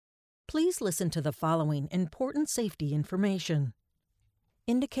Please listen to the following important safety information.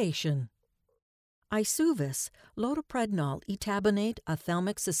 Indication: EYSUVIS, loteprednol etabonate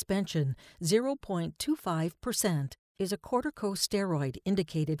ophthalmic suspension 0.25%, is a corticosteroid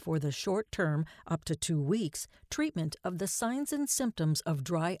indicated for the short-term, up to 2 weeks, treatment of the signs and symptoms of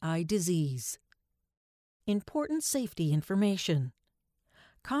dry eye disease. Important safety information.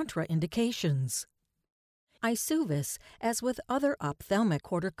 Contraindications. EYSUVIS, as with other ophthalmic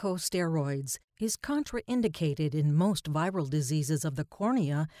corticosteroids, is contraindicated in most viral diseases of the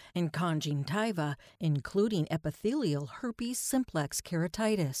cornea and conjunctiva, including epithelial herpes simplex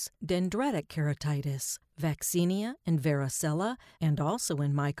keratitis, dendritic keratitis, vaccinia and varicella, and also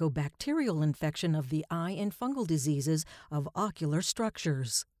in mycobacterial infection of the eye and fungal diseases of ocular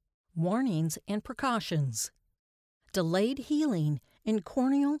structures. Warnings and precautions. Delayed healing in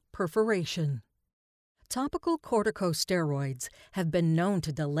corneal perforation. Topical corticosteroids have been known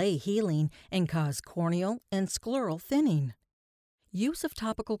to delay healing and cause corneal and scleral thinning. Use of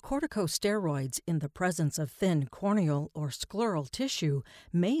topical corticosteroids in the presence of thin corneal or scleral tissue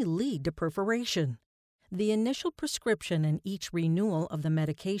may lead to perforation. The initial prescription and each renewal of the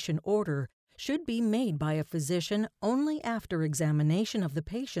medication order should be made by a physician only after examination of the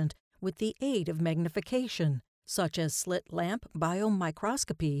patient with the aid of magnification, such as slit lamp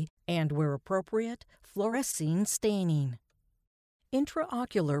biomicroscopy and, where appropriate, fluorescein staining.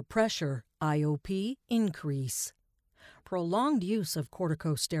 Intraocular pressure, IOP, increase. Prolonged use of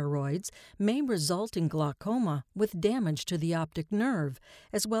corticosteroids may result in glaucoma with damage to the optic nerve,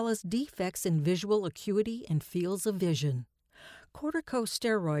 as well as defects in visual acuity and fields of vision.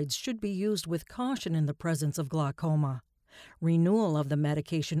 Corticosteroids should be used with caution in the presence of glaucoma. Renewal of the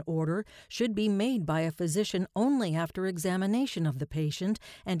medication order should be made by a physician only after examination of the patient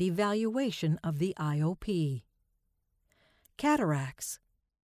and evaluation of the IOP. Cataracts.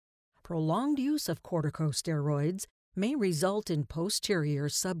 Prolonged use of corticosteroids may result in posterior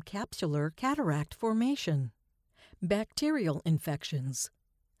subcapsular cataract formation. Bacterial infections.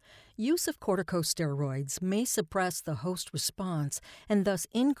 Use of corticosteroids may suppress the host response and thus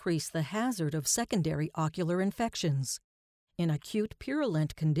increase the hazard of secondary ocular infections. In acute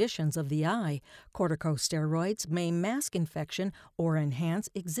purulent conditions of the eye, corticosteroids may mask infection or enhance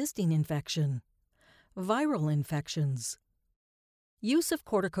existing infection. Viral infections. Use of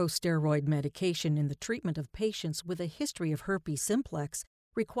corticosteroid medication in the treatment of patients with a history of herpes simplex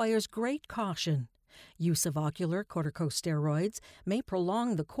requires great caution. Use of ocular corticosteroids may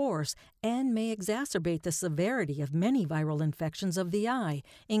prolong the course and may exacerbate the severity of many viral infections of the eye,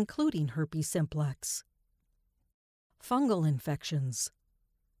 including herpes simplex. Fungal infections.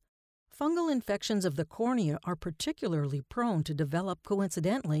 Fungal infections of the cornea are particularly prone to develop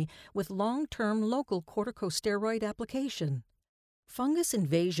coincidentally with long-term local corticosteroid application. Fungus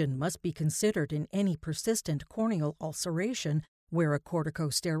invasion must be considered in any persistent corneal ulceration where a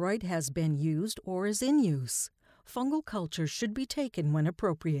corticosteroid has been used or is in use. Fungal cultures should be taken when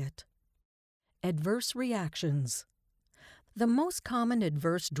appropriate. Adverse reactions. The most common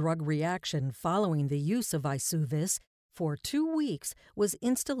adverse drug reaction following the use of EYSUVIS for 2 weeks was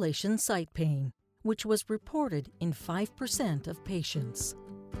instillation site pain, which was reported in 5% of patients.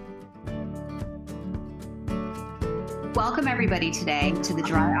 Welcome everybody today to the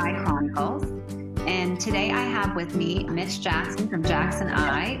Dry Eye Chronicles. And today I have with me Mitch Jackson from Jackson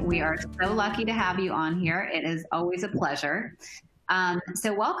Eye. We are so lucky to have you on here. It is always a pleasure.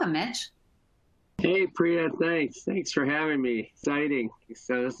 So welcome, Mitch. Hey, Preeya, thanks. Thanks for having me. Exciting.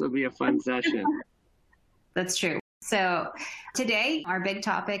 So this will be a fun session. That's true. So today our big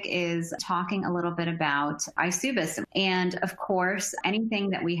topic is talking a little bit about EYSUVIS. And of course, anything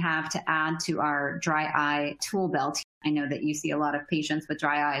that we have to add to our dry eye tool belt. I know that you see a lot of patients with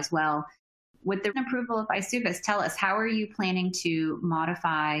dry eye as well. With the approval of EYSUVIS, tell us, how are you planning to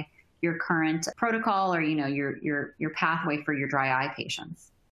modify your current protocol or, your pathway for your dry eye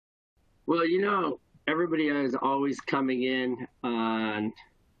patients? Well, everybody is always coming in on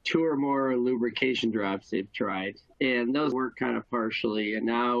 2 or more lubrication drops they've tried, and those work kind of partially. And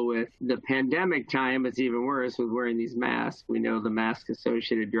now with the pandemic time, it's even worse with wearing these masks. We know the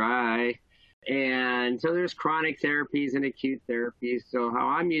mask-associated dry eye. And so there's chronic therapies and acute therapies. So how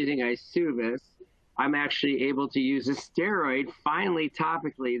I'm using EYSUVIS, I'm actually able to use a steroid, finally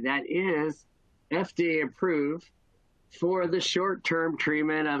topically, that is FDA approved for the short-term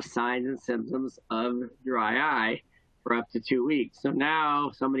treatment of signs and symptoms of dry eye for up to 2 weeks. So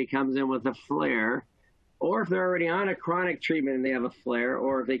now somebody comes in with a flare, or if they're already on a chronic treatment and they have a flare,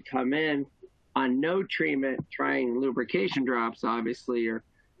 or if they come in on no treatment, trying lubrication drops, obviously, or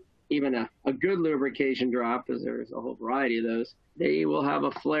even a good lubrication drop, because there's a whole variety of those, they will have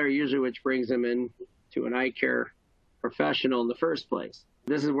a flare usually, which brings them in to an eye care professional in the first place.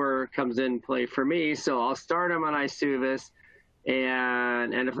 This is where it comes in play for me. So I'll start them on EYSUVIS,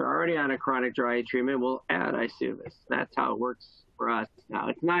 and if they're already on a chronic dry eye treatment, we'll add EYSUVIS. That's how it works for us. Now,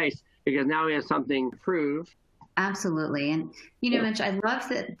 it's nice because now we have something to prove. Absolutely. And, Mitch, I love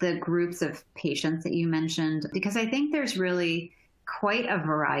the groups of patients that you mentioned, because I think there's really quite a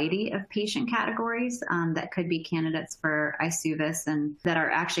variety of patient categories that could be candidates for EYSUVIS and that are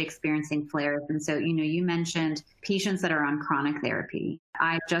actually experiencing flares. And so, you mentioned patients that are on chronic therapy.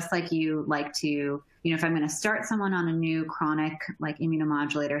 I, just like you, like to, if I'm going to start someone on a new chronic like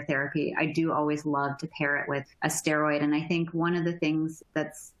immunomodulator therapy, I do always love to pair it with a steroid. And I think one of the things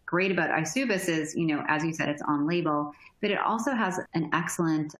that's great about EYSUVIS is, as you said, it's on label, but it also has an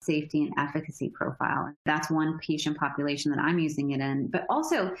excellent safety and efficacy profile. That's one patient population that I'm using it in. But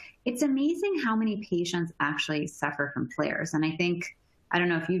also, it's amazing how many patients actually suffer from flares. And I think, I don't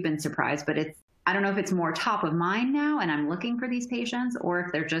know if you've been surprised, but I don't know if it's more top of mind now and I'm looking for these patients, or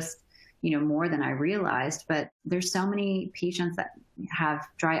if they're just, more than I realized. But there's so many patients that have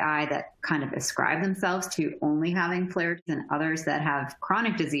dry eye that kind of ascribe themselves to only having flares, and others that have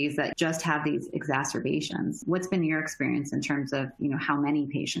chronic disease that just have these exacerbations. What's been your experience in terms of, how many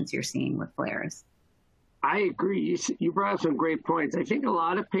patients you're seeing with flares? I agree. You brought up some great points. I think a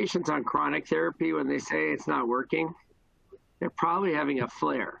lot of patients on chronic therapy, when they say it's not working, they're probably having a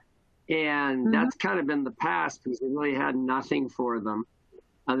flare. And that's kind of been the past, because we really had nothing for them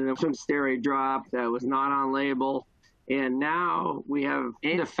other than some steroid drop that was not on label. And now we have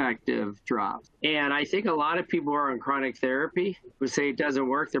ineffective drops. And I think a lot of people who are on chronic therapy who say it doesn't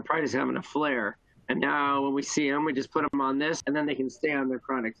work, they're probably just having a flare. And now when we see them, we just put them on this, and then they can stay on their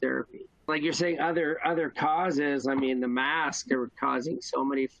chronic therapy. Like you're saying, other causes, I mean, the masks are causing so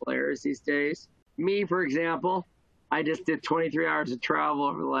many flares these days. Me, for example, I just did 23 hours of travel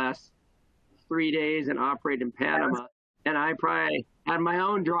over the last 3 days and operated in Panama. And I probably had my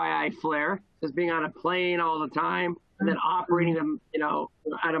own dry eye flare, just being on a plane all the time, and then operating them,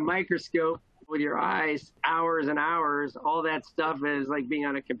 at a microscope with your eyes, hours and hours. All that stuff is like being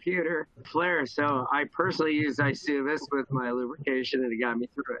on a computer flare. So I personally use EYSUVIS with my lubrication, and it got me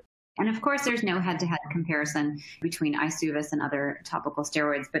through it. And of course, there's no head-to-head comparison between EYSUVIS and other topical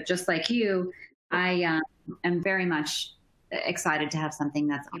steroids. But just like you, I am very much excited to have something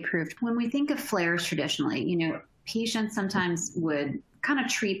that's approved. When we think of flares traditionally, patients sometimes would kind of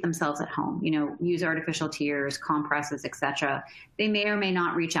treat themselves at home, use artificial tears, compresses, etc. They may or may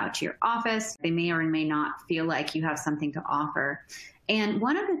not reach out to your office. They may or may not feel like you have something to offer. And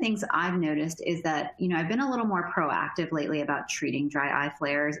one of the things I've noticed is that, I've been a little more proactive lately about treating dry eye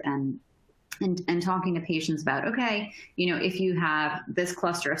flares and talking to patients about, okay, if you have this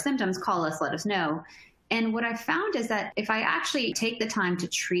cluster of symptoms, call us, let us know. And what I've found is that if I actually take the time to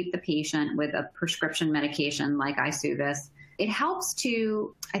treat the patient with a prescription medication like EYSUVIS, it helps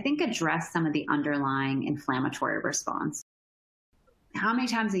to, I think, address some of the underlying inflammatory response. How many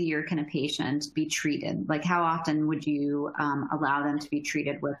times a year can a patient be treated? Like, how often would you allow them to be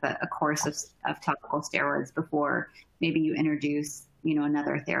treated with a course of topical steroids before maybe you introduce,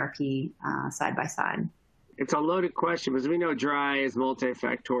 another therapy side by side? It's a loaded question, because we know dry is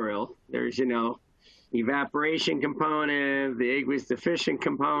multifactorial. There's, evaporation component, the aqueous deficient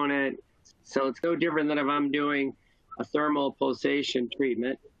component. So it's no different than if I'm doing a thermal pulsation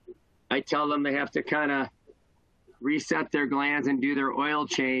treatment. I tell them they have to kind of reset their glands and do their oil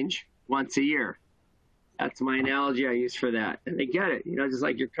change once a year. That's my analogy I use for that. And they get it, just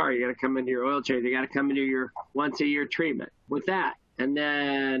like your car, you got to come into your oil change. You got to come into your once a year treatment with that. And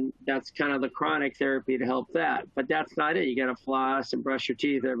then that's kind of the chronic therapy to help that. But that's not it. You got to floss and brush your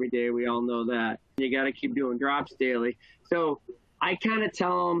teeth every day. We all know that. You got to keep doing drops daily. So I kind of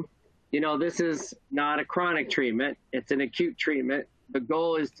tell them, this is not a chronic treatment. It's an acute treatment. The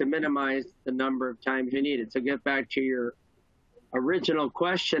goal is to minimize the number of times you need it. So get back to your original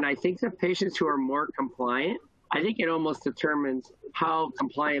question. I think the patients who are more compliant, I think it almost determines how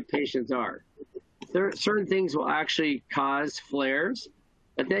compliant patients are. Certain things will actually cause flares,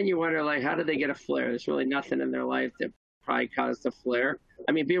 but then you wonder, like, how did they get a flare? There's really nothing in their life that probably caused a flare.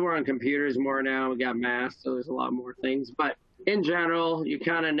 I mean, people are on computers more now. We got masks, so there's a lot more things. But in general, you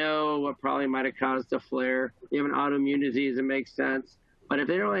kind of know what probably might have caused a flare. You have an autoimmune disease, it makes sense. But if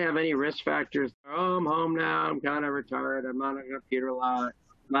they don't really have any risk factors, I'm home now, I'm kind of retired, I'm not on a computer a lot, I'm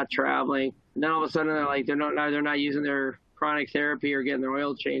not traveling. And then all of a sudden they're not using their chronic therapy or getting their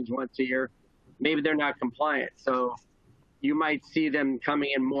oil changed once a year. Maybe they're not compliant. So you might see them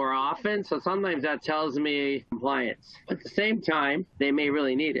coming in more often. So sometimes that tells me compliance. At the same time, they may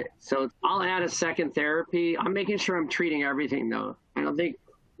really need it. So I'll add a second therapy. I'm making sure I'm treating everything though. I don't think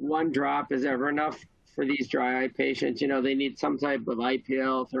one drop is ever enough for these dry eye patients. You know, they need some type of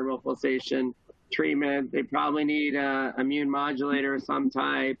IPL, thermal pulsation treatment. They probably need a immune modulator of some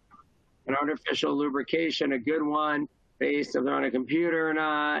type, an artificial lubrication, a good one, based if they're on a computer or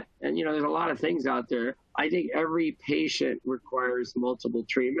not. And, you know, there's a lot of things out there. I think every patient requires multiple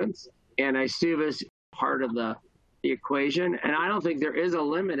treatments, and EYSUVIS is part of the equation. And I don't think there is a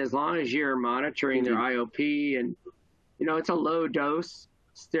limit as long as you're monitoring their IOP. And, you know, it's a low dose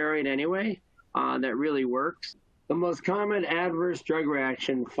steroid anyway that really works. The most common adverse drug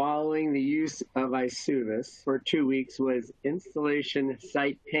reaction following the use of EYSUVIS for 2 weeks was instillation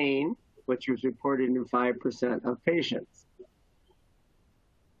site pain, which was reported in 5% of patients.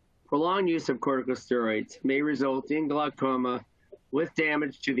 Prolonged use of corticosteroids may result in glaucoma with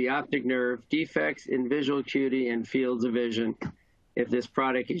damage to the optic nerve, defects in visual acuity, and fields of vision. If this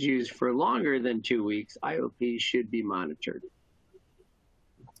product is used for longer than 2 weeks, IOP should be monitored.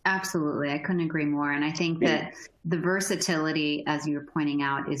 Absolutely. I couldn't agree more. And I think that the versatility, as you were pointing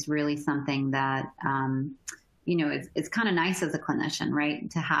out, is really something that, you know, it's kind of nice as a clinician, right,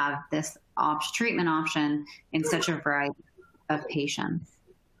 to have this treatment option in such a variety of patients.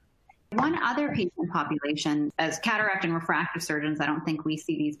 One other patient population, as cataract and refractive surgeons, I don't think we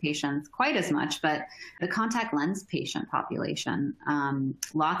see these patients quite as much, but the contact lens patient population.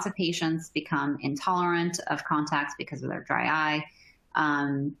 Lots of patients become intolerant of contacts because of their dry eye.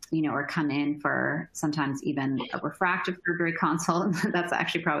 You know, or come in for sometimes even a refractive surgery consult. That's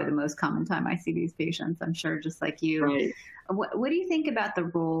actually probably the most common time I see these patients, I'm sure, just like you. Right. What do you think about the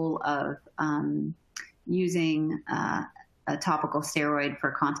role of using a topical steroid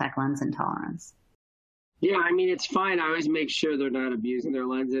for contact lens intolerance? Yeah, I mean, it's fine. I always make sure they're not abusing their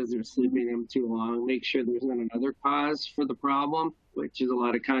lenses or sleeping them too long. Make sure there's not another cause for the problem, which is a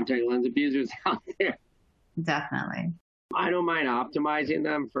lot of contact lens abusers out there. Definitely. I don't mind optimizing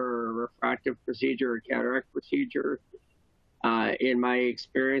them for a refractive procedure or cataract procedure. In my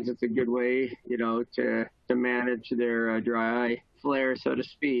experience, it's a good way, you know, to manage their dry eye flare, so to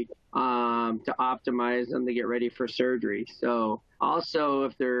speak, to optimize them to get ready for surgery. So also,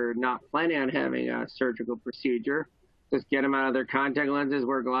 if they're not planning on having a surgical procedure, just get them out of their contact lenses,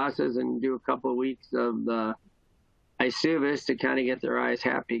 wear glasses, and do a couple of weeks of the EYSUVIS to kind of get their eyes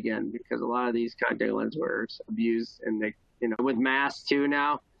happy again, because a lot of these contact lens wearers abuse, and they, you know, with masks too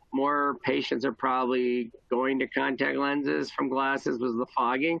now, more patients are probably going to contact lenses from glasses with the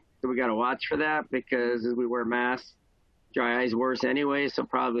fogging. So we got to watch for that, because as we wear masks, dry eyes worse anyway. So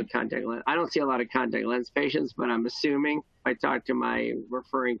probably contact lens. I don't see a lot of contact lens patients, but I'm assuming if I talk to my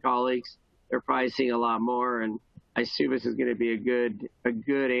referring colleagues, they're probably seeing a lot more, and EYSUVIS is going to be a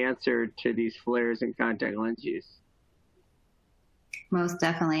good answer to these flares in contact lens use. Most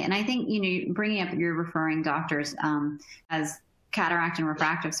definitely. And I think, you know, bringing up your referring doctors as cataract and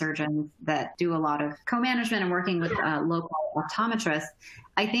refractive surgeons that do a lot of co-management and working with local optometrists,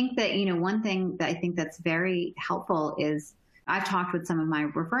 I think that, you know, one thing that I think that's very helpful is I've talked with some of my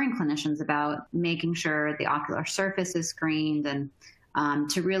referring clinicians about making sure the ocular surface is screened, and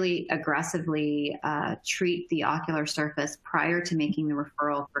to really aggressively treat the ocular surface prior to making the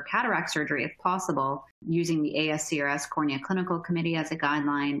referral for cataract surgery, if possible, using the ASCRS Cornea Clinical Committee as a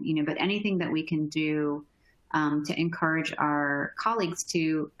guideline, you know, but anything that we can do to encourage our colleagues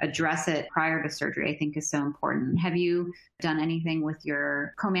to address it prior to surgery, I think is so important. Have you done anything with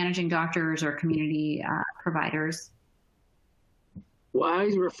your co-managing doctors or community providers? Well, I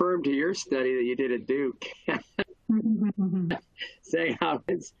always refer them to your study that you did at Duke. Saying how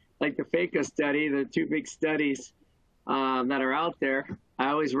it's like the FACO study, the two big studies that are out there. I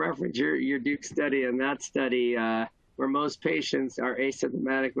always reference your Duke study, and that study where most patients are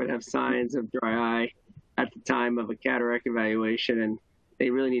asymptomatic but have signs of dry eye at the time of a cataract evaluation, and they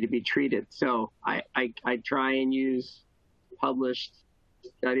really need to be treated. So I try and use published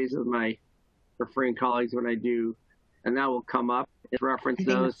studies with my referring colleagues when I do, and that will come up. Reference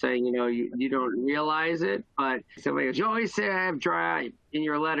those, saying, you know, you don't realize it, but somebody goes, you always say I have dry eye in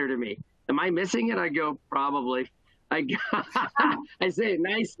your letter to me. Am I missing it? I go, probably. I say it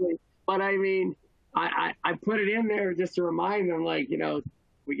nicely, but I mean, I put it in there just to remind them, like, you know,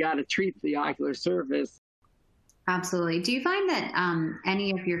 we got to treat the ocular surface. Absolutely. Do you find that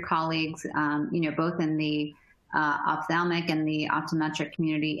any of your colleagues, you know, both in the ophthalmic and the optometric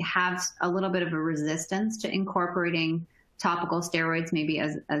community, have a little bit of a resistance to incorporating topical steroids, maybe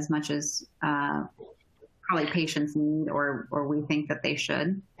as much as probably patients need or we think that they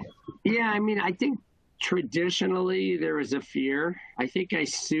should? Yeah, I mean, I think Traditionally, there was a fear. I think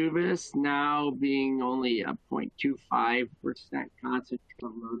EYSUVIS now being only a 0.25% concentration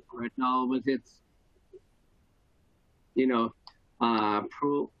of loteprednol with its,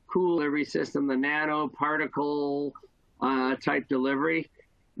 cool delivery system, the nanoparticle type delivery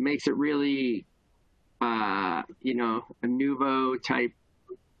makes it really, a nouveau type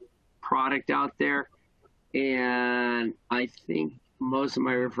product out there. And I think most of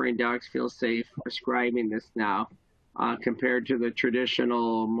my referring docs feel safe prescribing this now compared to the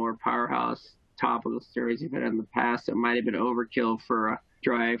traditional, more powerhouse topical steroids you've had in the past. It might have been overkill for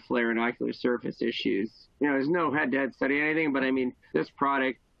dry, flare, and ocular surface issues. There's no head-to-head study or anything, but I mean, this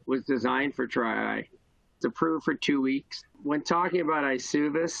product was designed for dry eye. It's approved for 2 weeks. When talking about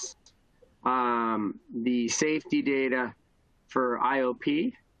EYSUVIS, the safety data for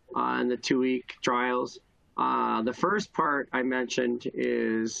IOP in the 2-week trials, the first part I mentioned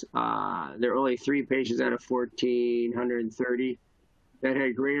is there are only 3 patients out of 1,430 that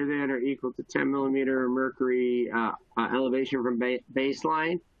had greater than or equal to 10 millimeter mercury elevation from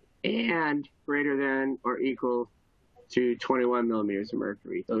baseline and greater than or equal to 21 millimeters of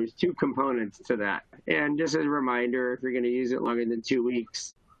mercury. So there's 2 components to that. And just as a reminder, if you're going to use it longer than 2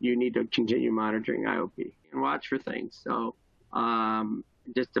 weeks, you need to continue monitoring IOP and watch for things. So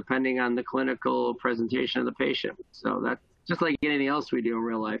just depending on the clinical presentation of the patient. So that's just like anything else we do in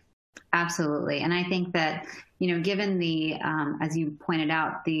real life. Absolutely. And I think that, given the, as you pointed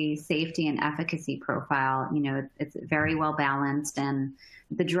out, the safety and efficacy profile, it's very well balanced, and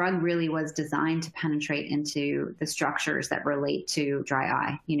the drug really was designed to penetrate into the structures that relate to dry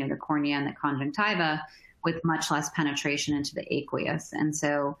eye, the cornea and the conjunctiva, with much less penetration into the aqueous. And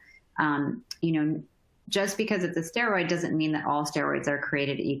so, just because it's a steroid doesn't mean that all steroids are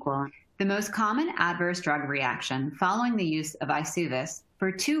created equal. The most common adverse drug reaction following the use of EYSUVIS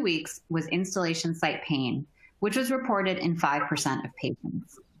for 2 weeks was installation site pain, which was reported in 5% of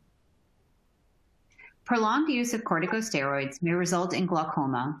patients. Prolonged use of corticosteroids may result in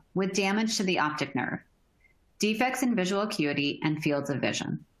glaucoma with damage to the optic nerve, defects in visual acuity, and fields of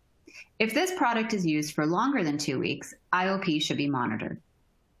vision. If this product is used for longer than 2 weeks, IOP should be monitored.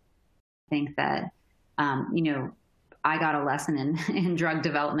 I think that, I got a lesson in drug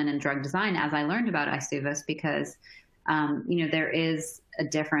development and drug design as I learned about EYSUVIS because, there is a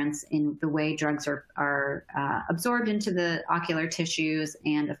difference in the way drugs are absorbed into the ocular tissues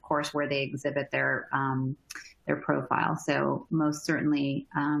and, of course, where they exhibit their profile. So most certainly,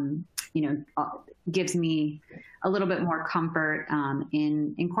 gives me a little bit more comfort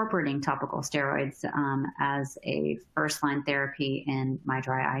in incorporating topical steroids as a first-line therapy in my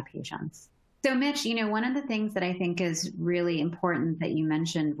dry eye patients. So Mitch, one of the things that I think is really important that you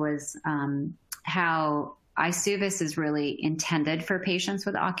mentioned was how EYSUVIS is really intended for patients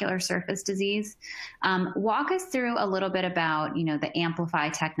with ocular surface disease. Walk us through a little bit about, the Amplify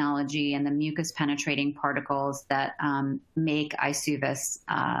technology and the mucus penetrating particles that make EYSUVIS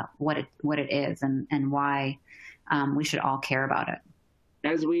what it is and why we should all care about it.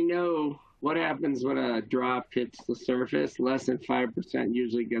 As we know, what happens when a drop hits the surface? Less than 5%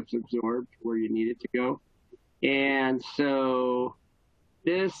 usually gets absorbed where you need it to go. And so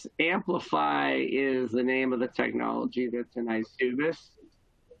this Amplify is the name of the technology that's in EYSUVIS.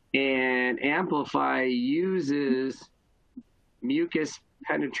 And Amplify uses mucus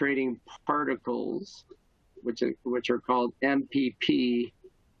penetrating particles, which are called MPP,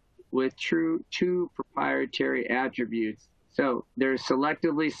 with two proprietary attributes. So they're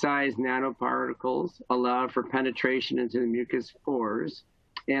selectively sized nanoparticles allowed for penetration into the mucus pores,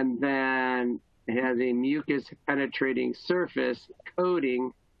 and then it has a mucus penetrating surface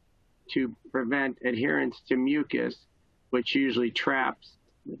coating to prevent adherence to mucus, which usually traps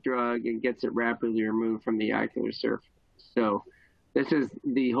the drug and gets it rapidly removed from the ocular surface. So this is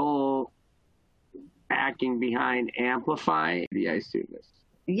the whole backing behind Amplify the EYSUVIS.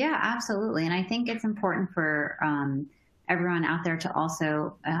 Yeah, absolutely. And I think it's important for everyone out there to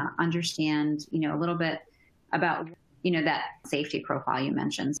also understand, a little bit about, that safety profile you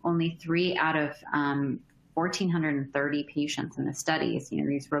mentioned. Only 3 out of 1,430 patients in the studies,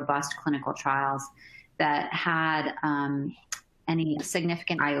 these robust clinical trials that had any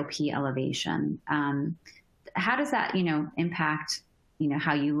significant IOP elevation. How does that, impact,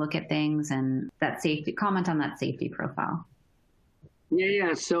 how you look at things and that safety, comment on that safety profile?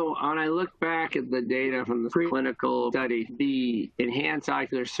 Yeah. So when I look back at the data from the preclinical study, the enhanced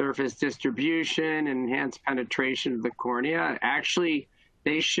ocular surface distribution, enhanced penetration of the cornea, actually,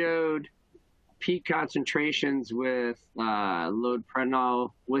 they showed peak concentrations with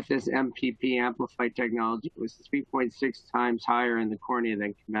loteprednol with this MPP amplified technology was 3.6 times higher in the cornea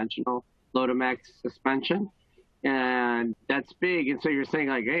than conventional. loteprednol suspension. And that's big. And so you're saying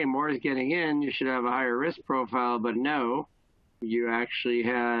like, hey, more is getting in, you should have a higher risk profile. But no, you actually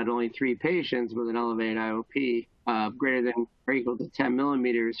had only 3 patients with an elevated IOP greater than or equal to 10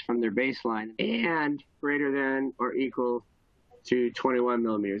 millimeters from their baseline and greater than or equal to 21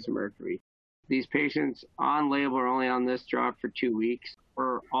 millimeters of mercury. These patients on label are only on this drop for 2 weeks.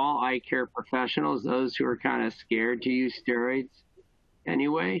 For all eye care professionals, those who are kind of scared to use steroids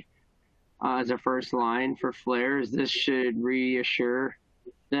anyway, as a first line for flares, this should reassure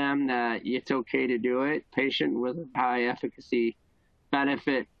them that it's okay to do it. Patient with a high efficacy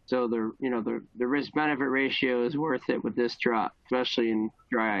benefit, so the risk benefit ratio is worth it with this drop, especially in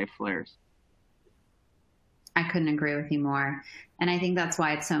dry eye flares. I couldn't agree with you more. And I think that's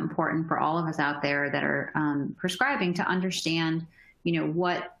why it's so important for all of us out there that are prescribing to understand,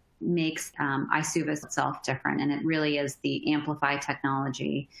 what makes EYSUVIS itself different. And it really is the Amplify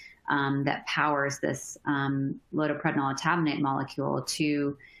technology that powers this loteprednol etabonate molecule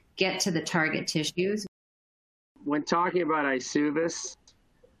to get to the target tissues. When talking about EYSUVIS,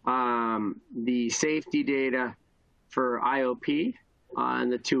 the safety data for IOP in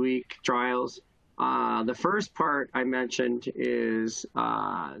the 2-week trials, the first part I mentioned is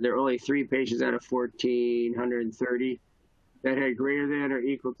there are only 3 patients out of 1,430 that had greater than or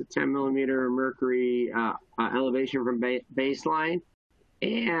equal to 10 millimeter mercury elevation from baseline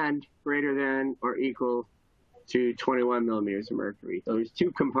and greater than or equal to 21 millimeters of mercury. So there's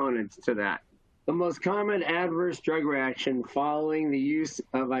 2 components to that. The most common adverse drug reaction following the use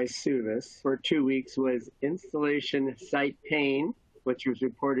of EYSUVIS for 2 weeks was instillation site pain, which was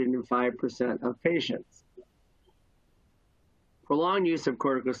reported in 5% of patients. Prolonged use of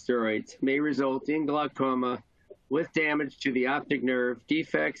corticosteroids may result in glaucoma with damage to the optic nerve,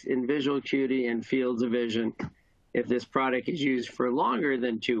 defects in visual acuity, and fields of vision. If this product is used for longer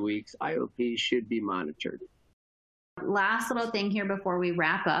than 2 weeks, IOP should be monitored. Last little thing here before we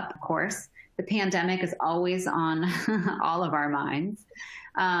wrap up, of course, the pandemic is always on all of our minds.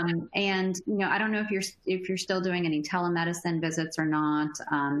 And, I don't know if you're still doing any telemedicine visits or not.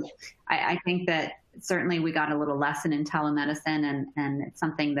 I think that certainly we got a little lesson in telemedicine and it's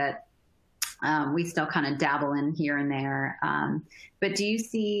something that we still kind of dabble in here and there. But do you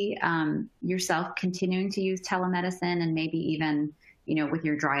see yourself continuing to use telemedicine and maybe even, with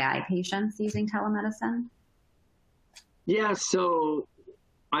your dry eye patients using telemedicine? Yeah, so,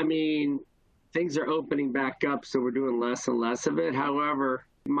 things are opening back up, so we're doing less and less of it. However,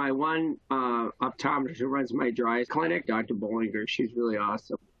 my one optometrist who runs my dry eye clinic, Dr. Bollinger, she's really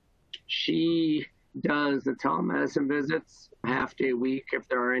awesome. She does the telemedicine visits half day a week if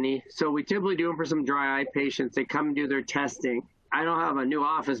there are any. So we typically do them for some dry eye patients. They come and do their testing. I don't have a new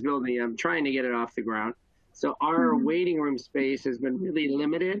office building. I'm trying to get it off the ground. So our waiting room space has been really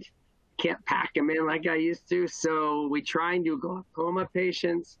limited. Can't pack them in like I used to. So we try and do glaucoma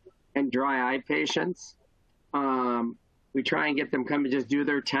patients and dry eye patients. We try and get them come and just do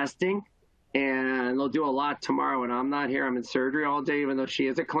their testing. And they'll do a lot tomorrow when I'm not here. I'm in surgery all day, even though she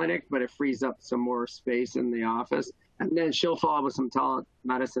is a clinic, but it frees up some more space in the office. And then she'll follow up with some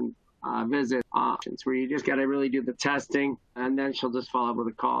telemedicine visit options where you just got to really do the testing. And then she'll just follow up with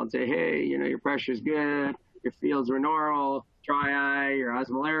a call and say, hey, your pressure's good. Your fields were normal. Dry eye, your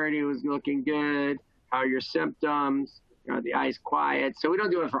osmolarity was looking good. How are your symptoms? The eye's quiet. So we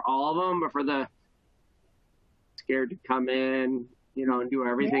don't do it for all of them, but for the scared to come in, and do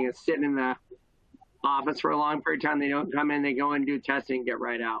everything and sit in the office for a long period of time. They don't come in, they go and do testing and get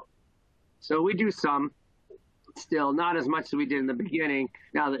right out. So we do some, still not as much as we did in the beginning.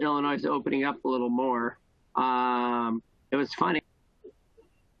 Now that Illinois is opening up a little more. It was funny.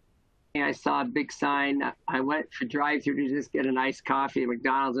 I saw a big sign. I went for drive-through to just get an iced coffee at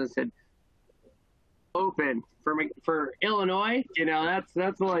McDonald's and it said, open for Illinois.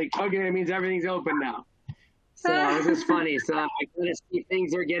 That's like, okay, it means everything's open now. So it was just funny. So I kind of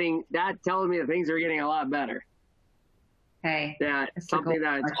see that tells me that things are getting a lot better. Hey, that's something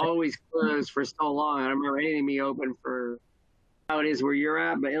that's always closed for so long. I don't remember anything being open for how it is where you're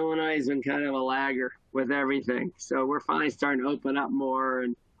at, but Illinois has been kind of a lagger with everything. So we're finally starting to open up more,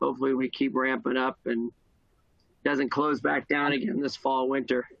 and hopefully we keep ramping up and it doesn't close back down again this fall,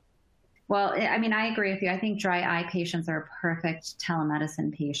 winter. Well, I agree with you. I think dry eye patients are a perfect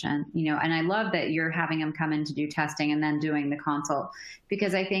telemedicine patient, and I love that you're having them come in to do testing and then doing the consult,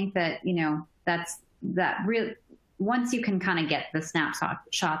 because I think that, once you can kind of get the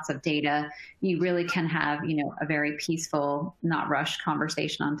snapshots of data, you really can have, a very peaceful, not rushed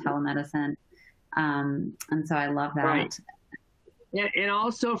conversation on telemedicine. And so I love that. Right. Yeah, and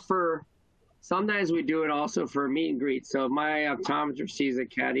also for sometimes we do it also for a meet and greet. So if my optometrist sees a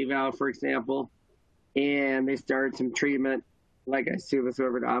cat eval, for example, and they start some treatment like EYSUVIS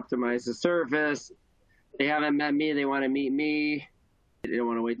over to optimize the surface, they haven't met me, they want to meet me, they don't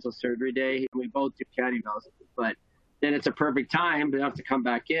want to wait till surgery day. We both do cat evals, but then it's a perfect time. They have to come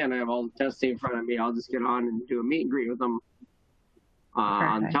back in. I have all the testing in front of me. I'll just get on and do a meet and greet with them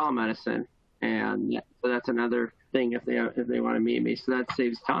on telemedicine. And so that's another thing if they want to meet me. So that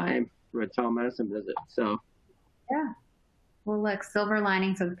saves time for a telemedicine visit. So yeah. Well, look, silver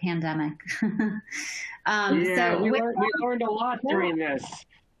linings of the pandemic. So we learned a lot during this.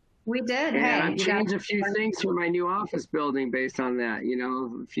 We did. And I've changed a few things for my new office building based on that,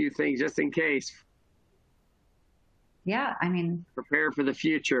 a few things just in case. Yeah, I mean, prepare for the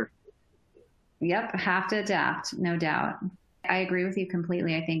future. Yep, have to adapt, no doubt. I agree with you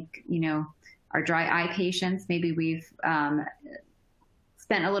completely. I think, our dry eye patients, maybe we've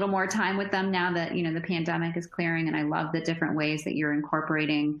spent a little more time with them now that, the pandemic is clearing. And I love the different ways that you're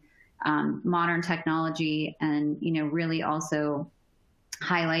incorporating modern technology and, really also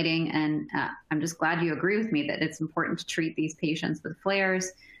highlighting. And I'm just glad you agree with me that it's important to treat these patients with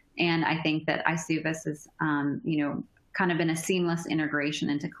flares. And I think that EYSUVIS is, kind of been a seamless integration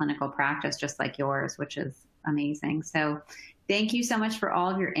into clinical practice, just like yours, which is amazing. So thank you so much for all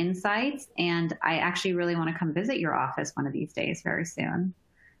of your insights. And I actually really want to come visit your office one of these days very soon.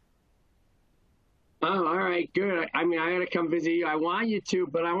 Oh, all right, good. I mean, I got to come visit you. I want you to,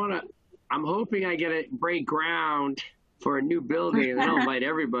 but I'm hoping I get to break ground for a new building and I'll invite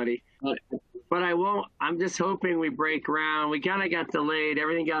everybody. But I won't. I'm just hoping we break ground. We kind of got delayed.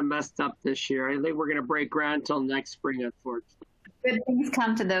 Everything got messed up this year. I think we're going to break ground until next spring, unfortunately. Good things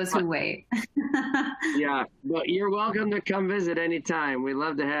come to those who wait. Yeah, but you're welcome to come visit anytime. We'd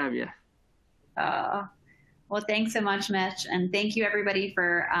love to have you. Well, thanks so much, Mitch. And thank you, everybody,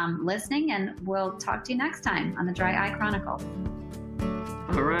 for listening. And we'll talk to you next time on the Dry Eye Chronicle.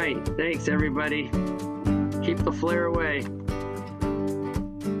 All right. Thanks, everybody. Keep the flare away.